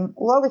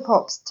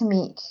lollipops to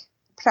make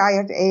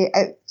prior.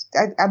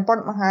 I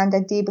burnt my hand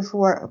a day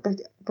before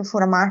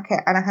a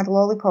market, and I had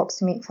lollipops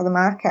to make for the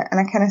market.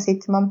 And I kind of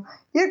said to Mum,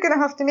 "You're going to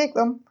have to make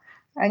them."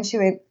 And she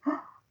went,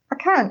 I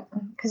can't,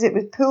 because it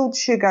was pulled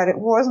sugar. It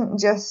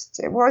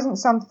wasn't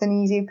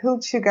something easy.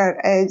 Pulled sugar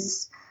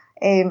is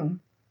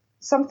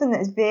something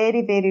that is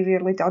very, very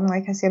rarely done.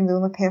 Like I say, I'm the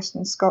only person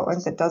in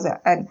Scotland that does it,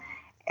 and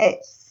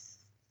it's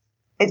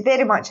it's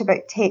very much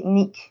about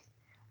technique.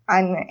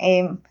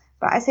 And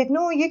but I said,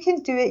 no, you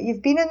can do it.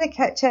 You've been in the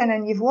kitchen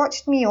and you've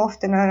watched me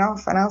often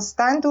enough, and I'll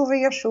stand over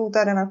your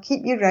shoulder and I'll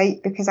keep you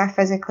right, because I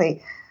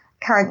physically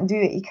can't do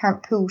it. You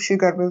can't pull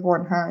sugar with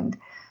one hand.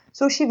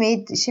 So she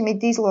made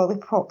these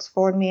lollipops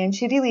for me, and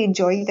she really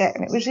enjoyed it,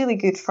 and it was really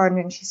good fun.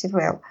 And she said,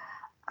 well,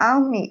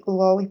 I'll make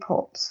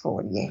lollipops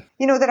for you.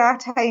 You know, there are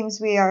times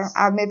where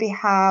I maybe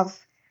have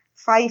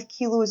 5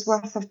 kilos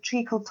worth of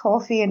treacle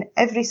toffee, and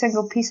every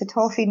single piece of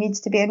toffee needs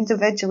to be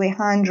individually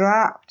hand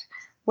wrapped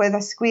with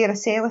a square of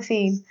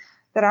cellophane.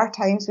 There are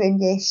times when,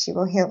 yes, she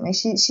will help me.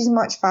 She's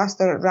much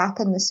faster at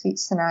wrapping the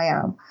sweets than I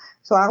am.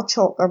 So I'll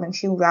chop them and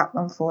she'll wrap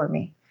them for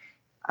me.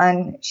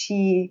 And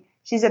she's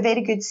a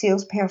very good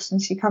salesperson.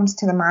 She comes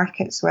to the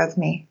markets with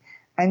me.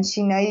 And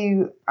she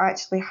now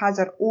actually has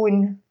her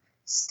own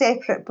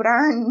separate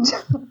brand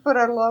for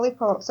her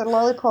lollipops. Her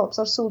lollipops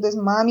are sold as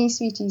Mammy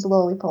Sweeties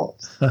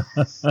lollipops.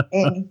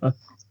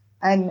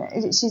 And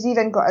she's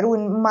even got her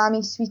own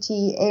Mammy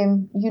Sweetie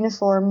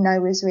uniform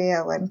now as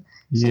well. And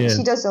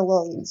she does the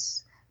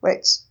lollies,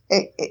 which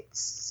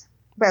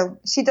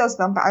she does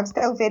them, but I'm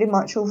still very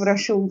much over her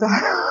shoulder.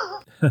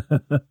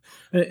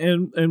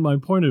 and my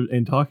point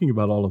in talking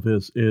about all of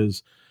this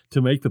is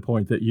to make the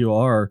point that you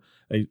are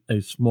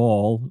a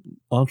small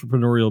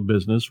entrepreneurial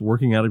business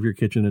working out of your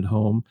kitchen at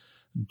home.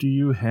 Do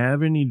you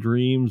have any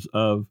dreams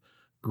of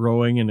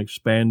growing and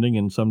expanding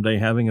and someday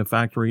having a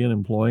factory and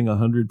employing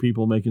 100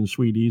 people making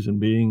sweeties and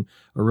being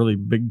a really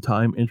big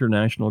time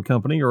international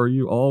company? Or are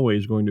you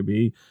always going to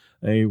be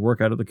a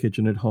work out of the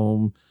kitchen at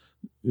home?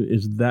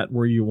 Is that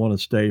where you want to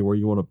stay, where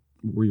you want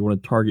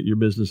to target your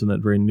business in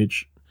that very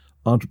niche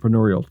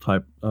entrepreneurial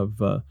type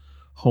of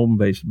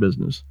home-based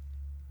business?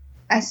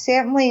 I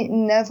certainly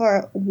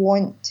never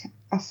want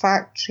a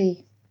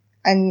factory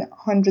and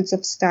hundreds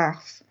of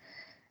staff.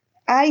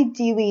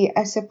 Ideally,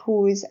 I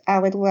suppose I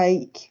would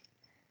like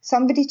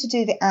somebody to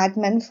do the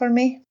admin for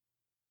me,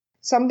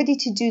 somebody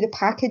to do the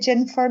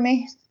packaging for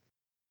me,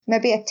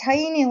 maybe a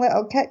tiny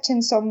little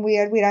kitchen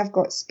somewhere where I've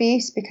got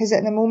space, because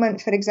at the moment,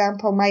 for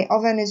example, my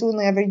oven is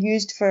only ever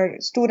used for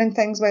storing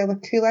things while they're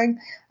cooling.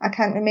 I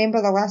can't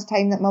remember the last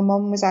time that my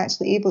mum was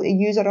actually able to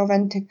use her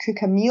oven to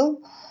cook a meal.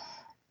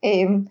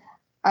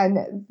 My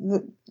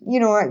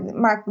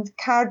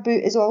car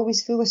boot is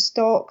always full of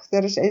stock.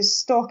 There's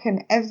stock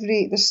in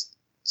there's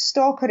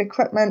stock or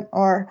equipment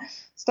or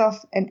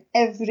stuff in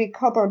every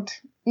cupboard.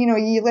 You know,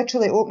 you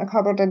literally open a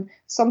cupboard and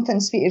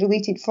something sweetie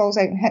related falls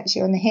out and hits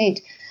you on the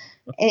head.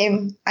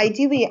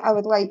 Ideally, I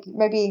would like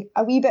maybe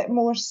a wee bit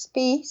more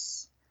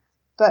space,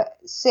 but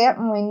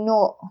certainly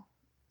not.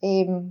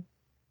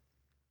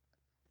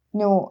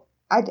 No,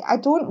 I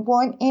don't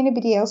want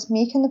anybody else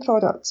making the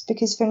products,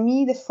 because for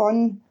me, the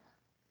fun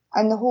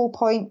and the whole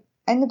point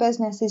in the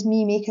business is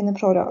me making the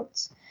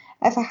products.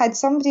 If I had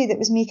somebody that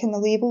was making the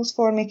labels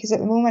for me, because at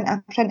the moment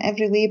I print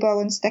every label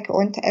and stick it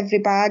onto every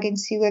bag and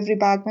seal every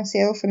bag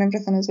myself and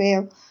everything as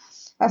well.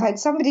 I've had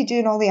somebody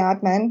doing all the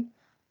admin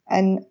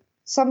and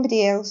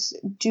somebody else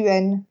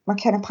doing my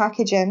kind of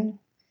packaging,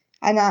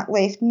 and that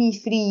left me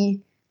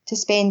free to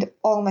spend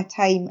all my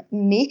time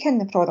making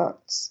the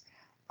products.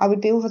 I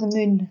would be over the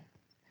moon.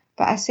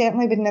 But I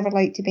certainly would never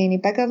like to be any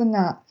bigger than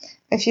that.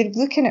 If you're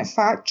looking at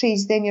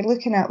factories, then you're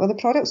looking at, well, the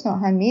product's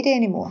not handmade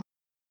anymore.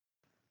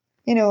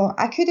 You know,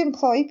 I could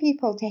employ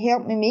people to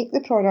help me make the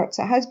products.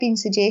 It has been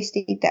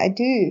suggested that I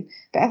do.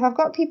 But if I've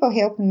got people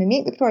helping me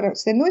make the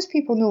products, then those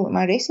people know what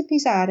my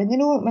recipes are and they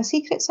know what my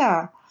secrets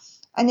are.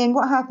 And then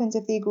what happens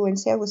if they go and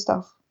sell the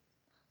stuff?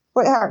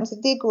 What happens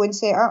if they go and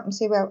set up and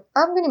say, well,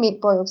 I'm going to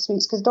make boiled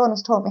sweets because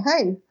Donna's taught me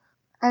how?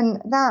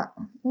 And that,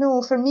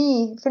 no, for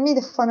me,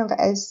 the fun of it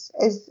is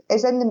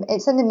in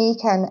the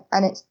making,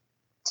 and it's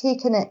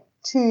taking it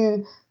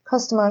to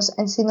customers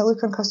and seeing the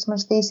look on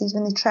customers' faces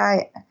when they try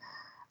it.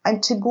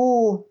 And to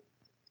go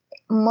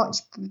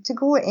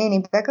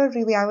any bigger,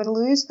 really, I would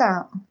lose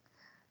that.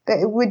 But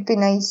it would be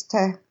nice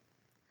to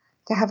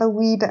have a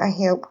wee bit of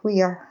help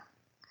here,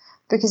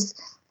 because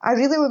I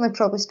really only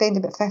probably spend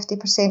about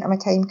 50% of my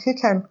time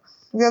cooking.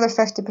 The other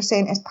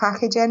 50% is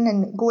packaging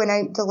and going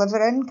out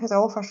delivering, because I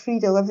offer free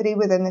delivery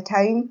within the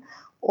time,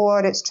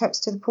 or it's trips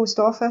to the post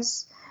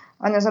office.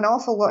 And there's an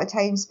awful lot of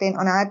time spent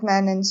on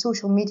admin and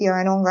social media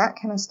and all that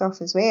kind of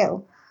stuff as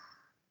well.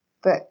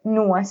 But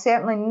no, I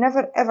certainly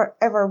never, ever,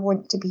 ever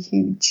want to be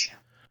huge.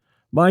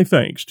 My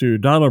thanks to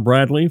Donna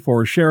Bradley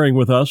for sharing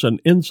with us an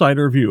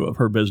insider view of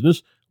her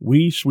business,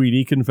 Wee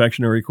Sweetie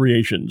Confectionery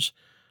Creations.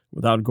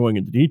 Without going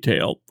into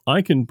detail,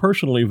 I can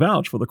personally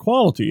vouch for the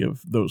quality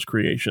of those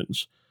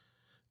creations.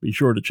 Be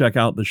sure to check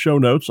out the show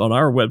notes on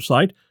our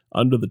website,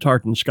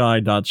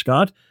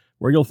 underthetartansky.scot,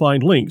 where you'll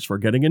find links for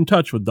getting in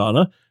touch with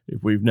Donna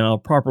if we've now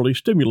properly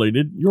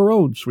stimulated your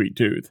own sweet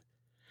tooth.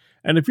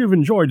 And if you've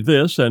enjoyed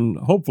this and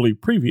hopefully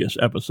previous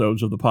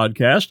episodes of the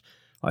podcast,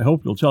 I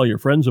hope you'll tell your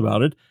friends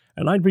about it,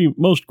 and I'd be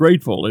most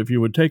grateful if you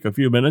would take a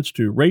few minutes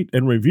to rate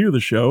and review the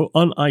show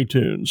on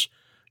iTunes.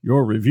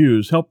 Your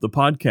reviews help the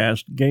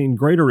podcast gain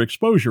greater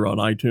exposure on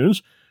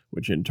iTunes,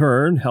 which in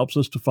turn helps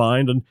us to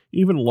find an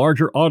even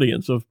larger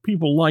audience of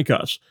people like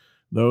us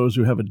those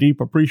who have a deep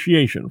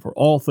appreciation for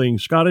all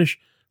things Scottish,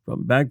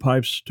 from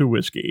bagpipes to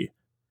whiskey.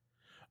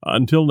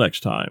 Until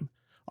next time,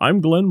 I'm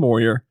Glenn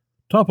Moyer,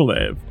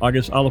 Topalev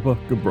agus Alapa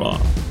Gubra.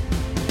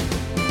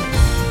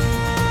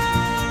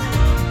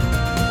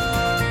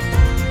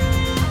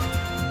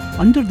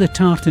 Under the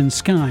Tartan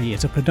Sky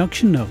is a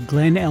production of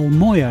Glenn L.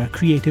 Moyer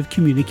Creative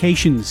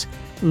Communications.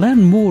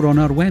 Learn more on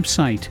our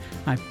website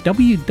at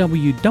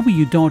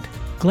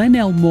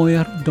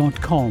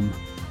www.glennlmoyer.com.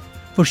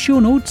 For show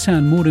notes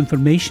and more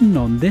information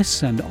on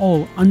this and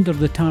all Under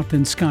the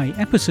Tartan Sky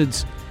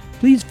episodes,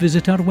 please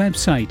visit our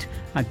website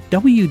at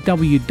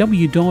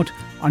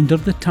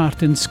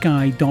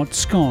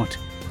www.underthetartansky.scot.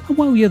 And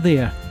while you're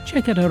there,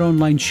 check out our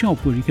online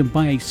shop where you can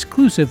buy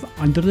exclusive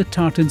Under the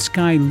Tartan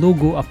Sky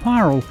logo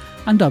apparel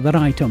and other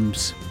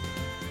items.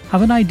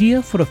 Have an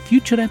idea for a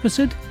future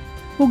episode?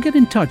 Well, get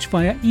in touch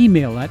via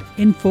email at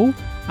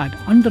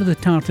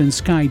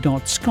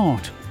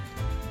info@underthetartansky.scot.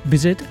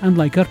 Visit and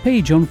like our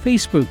page on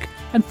Facebook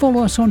and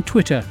follow us on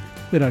Twitter,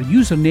 where our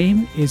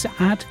username is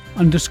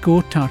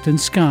 @_Tartan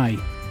Sky.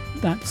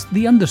 That's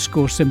the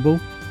underscore symbol,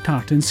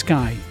 Tartan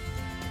Sky.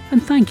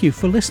 And thank you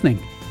for listening.